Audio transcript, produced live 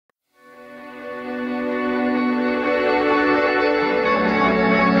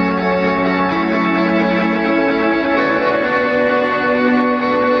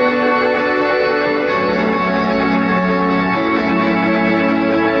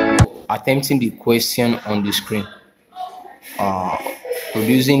attempting the question on the screen,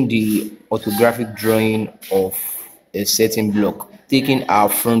 producing the orthographic drawing of a certain block, taking our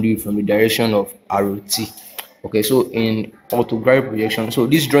front view from the direction of arrow T. Okay, so in orthographic projection, so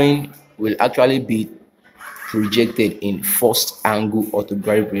this drawing will actually be projected in first angle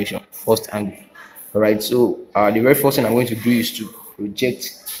orthographic projection. First angle. All right, so the very first thing I'm going to do is to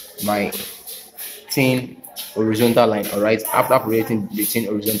project my thin horizontal line. All right, after projecting the thin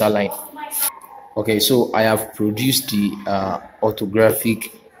horizontal line, okay, so I have produced the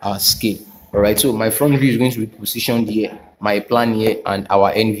orthographic scale. All right, so my front view is going to be positioned here, my plan here, and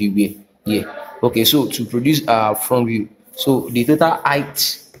our end view here. Okay, so to produce our front view, so the total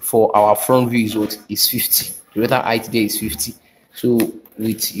height for our front view is what is 50. The total height there is 50. So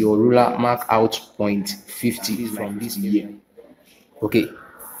with your ruler, mark out point 50 from this here. Okay,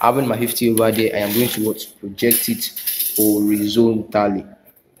 having my 50 over there, I am going to what? Project it horizontally.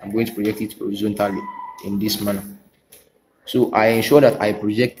 I'm going to project it horizontally in this manner. So I ensure that I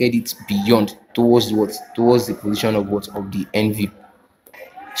projected it beyond towards what? Towards the position of what? Of the end view.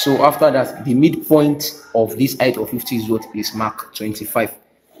 So after that, the midpoint of this height of 50 is what? Is mark 25.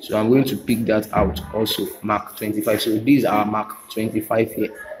 So I'm going to pick that out also, mark 25. So these are mark 25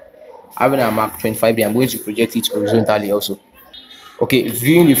 here. Having a mark 25 here, I'm going to project it horizontally also. Okay,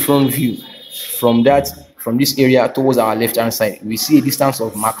 viewing the front view from this area towards our left hand side, we see a distance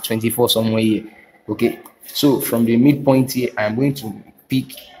of mark 24 somewhere here. Okay, so from the midpoint here, I'm going to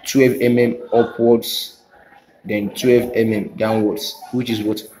pick 12 mm upwards, then 12 mm downwards, which is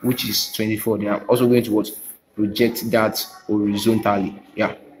what? Which is 24. Then I'm also going to what? Project that horizontally.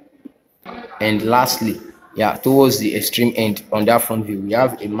 Yeah. And lastly, yeah, towards the extreme end on that front view, we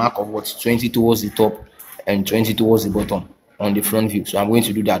have a mark of what? 20 towards the top and 20 towards the bottom on the front view. So I'm going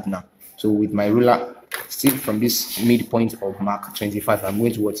to do that now. So with my ruler, still from this midpoint of mark 25, I'm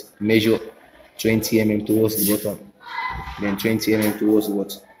going to what? Measure 20 mm towards the bottom, then 20 mm towards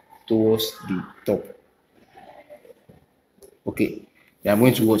what? Towards the top. Okay, then I'm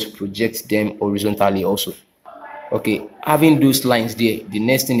going to what? Project them horizontally also. Okay, having those lines there, the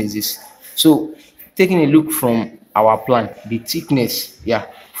next thing is this. So taking a look from our plan, the thickness, yeah,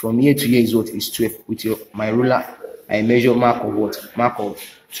 from here to here is what? Is 12. With my ruler, I measure mark of what? Mark of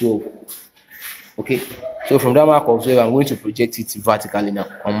 12. Okay, so from that mark of 12, I'm going to project it vertically now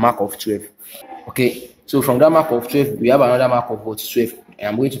on mark of 12. Okay, so from that mark of 12, we have another mark of what? 12. And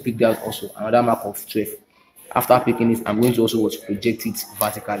I'm going to pick that also, another mark of 12. After picking it, I'm going to also what? Project it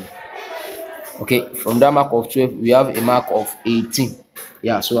vertically. Okay, from that mark of 12, we have a mark of 18.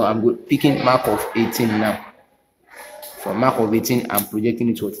 Yeah, so I'm picking mark of 18 now. From mark of 18, I'm projecting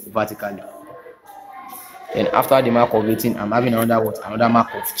it what? Vertically. And after the mark of 18, I'm having another what? Another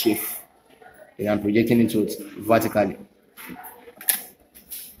mark of 12. Then I'm projecting it what? Vertically.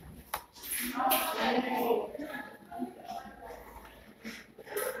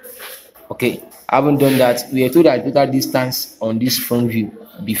 Okay, I haven't done that. We are told that the total distance on this front view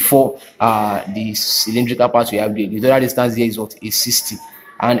before the cylindrical part we have there, the total distance here is what? Is 60.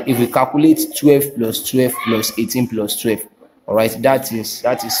 And if we calculate 12 plus 12 plus 18 plus 12, all right, that is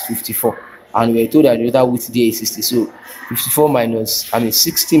 54. And we are told that the total width there is 60. So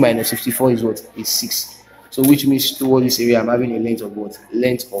 60 minus 54 is what? Is 6. So which means towards this area, I'm having a length of what?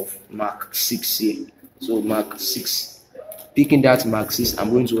 Length of mark 6 here. So mark 6. Picking that mark 6,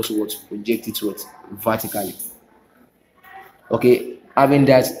 I'm going to also what? Project it what? Vertically. Okay, having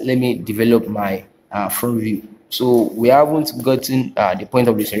that, let me develop my front view. So we haven't gotten the point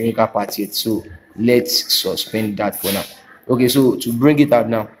of the cylindrical part yet, so let's suspend that for now. Okay, so to bring it out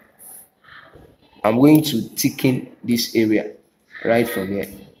now, I'm going to thicken this area right from here.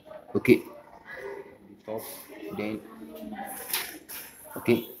 Okay, top, then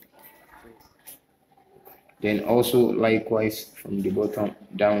okay, then also likewise from the bottom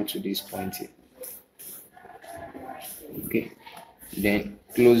down to this point here. Okay, then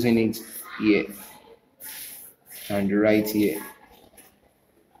closing it here and right here.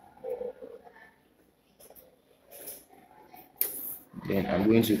 Then I'm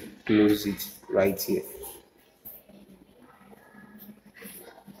going to close it right here.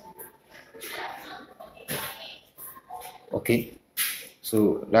 Okay,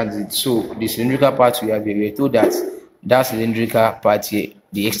 so that's it. So the cylindrical part we have here, we're told that cylindrical part here,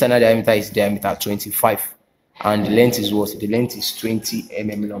 the external diameter is diameter 25, and the length is what? The length is 20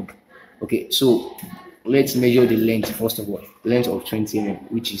 mm long. Okay, so let's measure the length first of all. Length of 20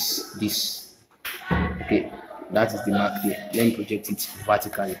 mm, which is this. Okay, that is the mark there. Let me project it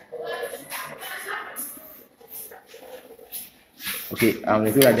vertically. Okay, and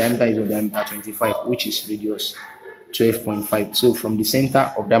we feel that diameter is of diameter 25, which is radius 12.5. So from the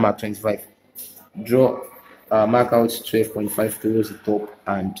center of that mark 25, draw mark out 12.5 towards the top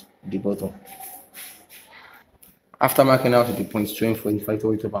and the bottom. After marking out the points 12.5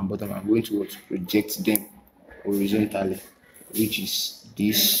 towards the top and bottom, I'm going to project them horizontally, which is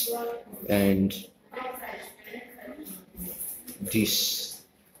this and this.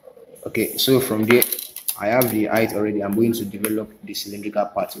 Okay, so from there I have the height already. I'm going to develop the cylindrical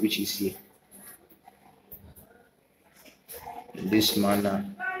part, which is here in this manner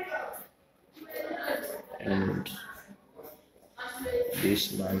and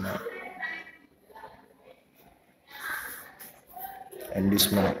this manner and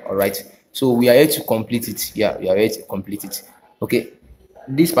this manner. All right, so we are here to complete it. Yeah, we are here to complete it. Okay,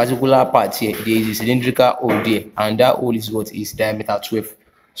 this particular part here, there is a cylindrical hole there, and that hole is what is diameter 12.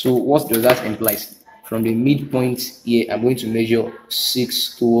 So what does that imply? From the midpoint here, I'm going to measure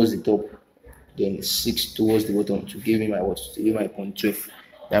 6 towards the top, then 6 towards the bottom to give me my what? To give my point 12.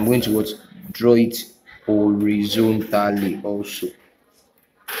 Then I'm going to what? Draw it horizontally also.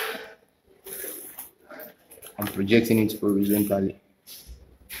 I'm projecting it horizontally.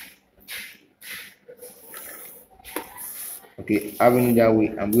 Okay, having it that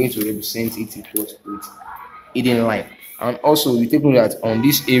way, I'm going to represent it with hidden line. And also you take note that on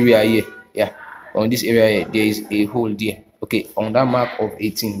this area here, yeah, on this area here, there is a hole there. Okay, on that mark of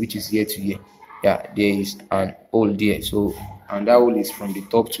 18, which is here to here, yeah, there is an hole there. So, and that hole is from the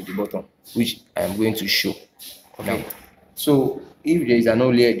top to the bottom, which I'm going to show. Okay, so if there is an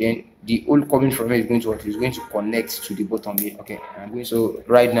hole here, then the hole coming from here is going to what? Is going to connect to the bottom here. Okay, so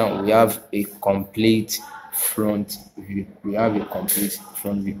right now we have a complete front view. We have a complete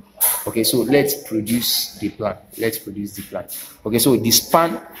front view. Okay, so let's produce the plan. Okay, so the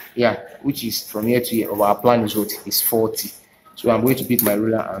span, yeah, which is from here to here of our plan is what? Is 40. So I'm going to pick my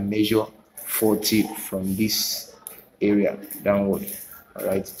ruler and measure 40 from this area downward. All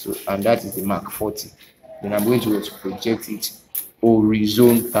right, so and that is the mark 40. Then I'm going to project it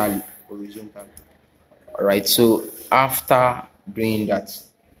horizontally. All right, so after doing that,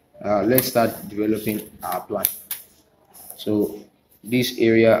 let's start developing our plan. So this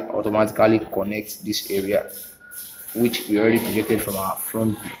area automatically connects this area, which we already projected from our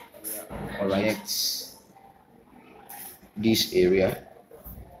front view. All right, this area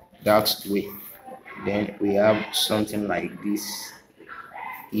that way. Then we have something like this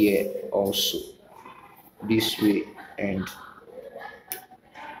here also, this way and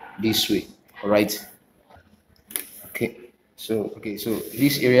this way. All right, okay, so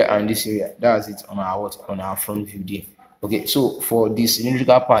this area and this area, that's it on our front view there. Okay, so for this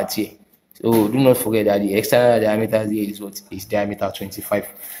cylindrical part here, so do not forget that the external diameter here is what? Is diameter 25.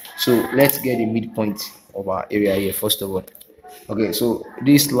 So let's get the midpoint of our area here first of all. Okay, so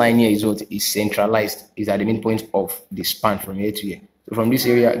this line here is what? Is centralized, is at the midpoint of the span from here to here. So from this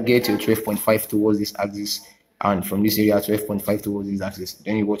area, get your 12.5 towards this axis, and from this area 12.5 towards this axis.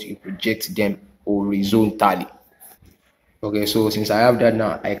 Then you project them horizontally. Okay, so since I have that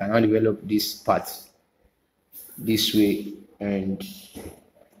now, I can now develop this part this way and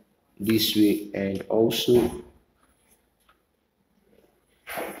also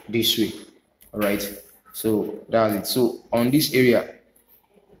this way. All right, so that's it. So on this area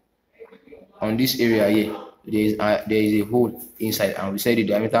here, there is a hole inside, and we said the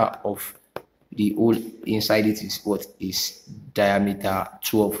diameter of the hole inside it is what? Is diameter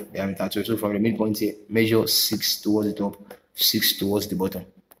 12. So from the midpoint here, measure 6 towards the top, 6 towards the bottom.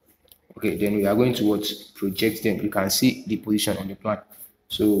 Okay, then we are going to what? Project them. You can see the position on the plan.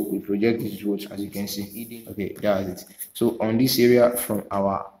 So we project this watch, as you can see. Okay, that's it. So on this area from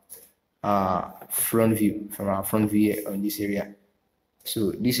our front view, here on this area.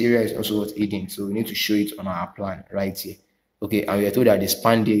 So this area is also what? Hidden. So we need to show it on our plan right here. Okay, and we are told that the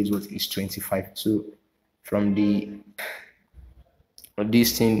span there is what? Is 25. So from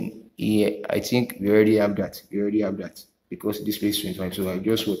this thing here, I think we already have that. Because this place is 25. So I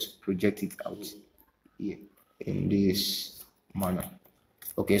just want to project it out here in this manner.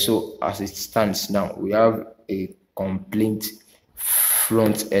 Okay, so as it stands now, we have a complete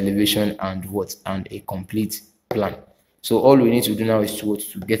front elevation and a complete plan. So all we need to do now is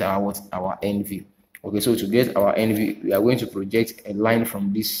to get our end view. Okay, so to get our end view, we are going to project a line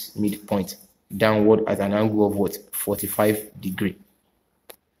from this midpoint downward at an angle of 45 degrees.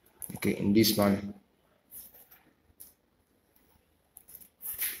 Okay, in this manner.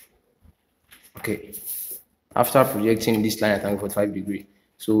 Okay, after projecting this line at angle 45 degrees,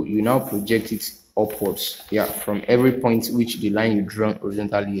 so you now project it upwards. Yeah, from every point which the line you draw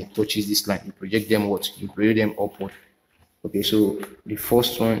horizontally touches this line, you project them upward. Okay, so the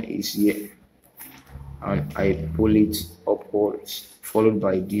first one is here. and I pull it upwards, followed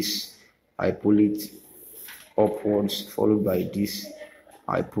by this. I pull it upwards, followed by this.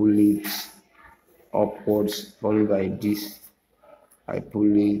 I pull it upwards, followed by this. I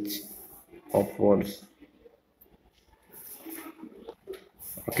pull it upwards.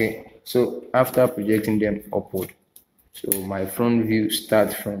 Okay, so after projecting them upward, so my front view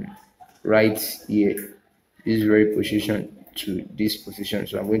starts from right here, this very position to this position.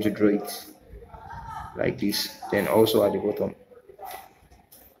 So I'm going to draw it like this. Then also at the bottom.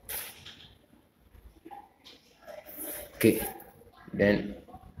 Okay, then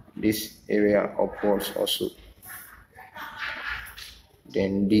this area upwards also.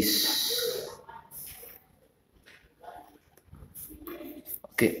 Then this.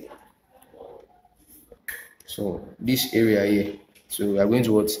 Okay, so this area here, so we are going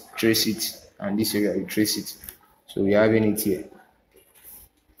to what, trace it, and this area you trace it. So we are having it here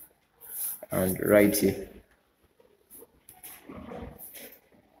and right here.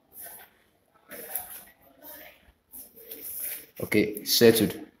 Okay,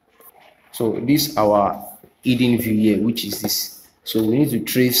 settled. So this our hidden view here, which is this. So we need to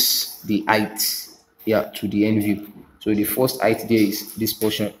trace the height here to the end view. So the first height there is this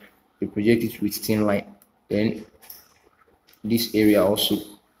portion. We project it with thin line. Then this area also,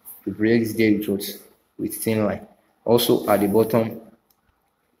 we project it there with thin line. Also at the bottom,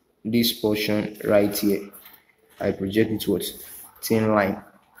 this portion right here, I project it with thin line.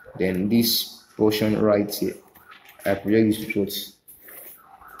 Then this portion right here, I project it with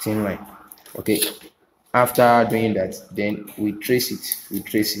thin line. Okay, after doing that, then we trace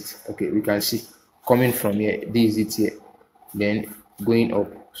it. Okay, we can see coming from here, this is it here, then going up.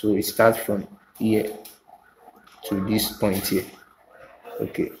 So it starts from here to this point here.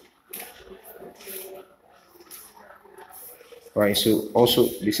 Okay, all right. So also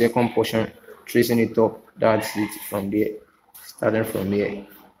the second portion, tracing it up, that's it from there, starting from here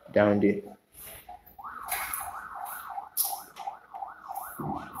down there.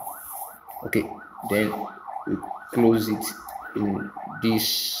 Okay, then we close it in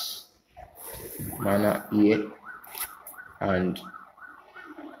this manner here, and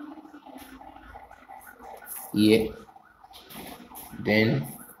here, then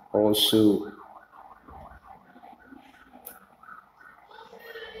also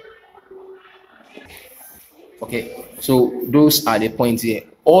okay. So those are the points here.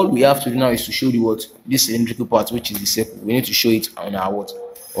 All we have to do now is to show the what, this cylindrical part, which is the circle. We need to show it on our what,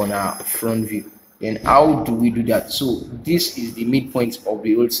 on our front view. Then how do we do that? So this is the midpoint of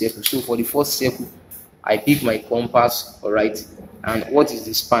the whole circle. So for the first circle, I pick my compass, all right, and what is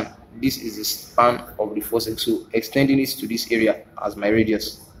the span? This is the span of the first circle. So extending it to this area as my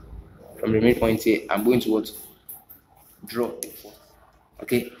radius from the midpoint here, I'm going to what, draw it.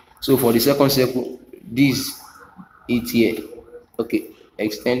 Okay, so for the second circle, this it here, okay,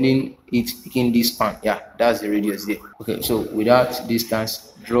 extending it, picking this span, yeah, that's the radius there. Okay, so without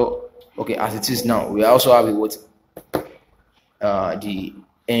distance, draw. Okay, as it is now, we also have a what, the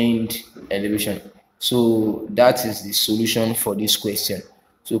end elevation. So that is the solution for this question.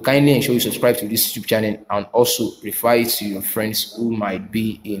 So kindly ensure you subscribe to this YouTube channel and also refer it to your friends who might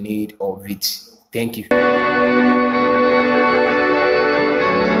be in need of it. Thank you.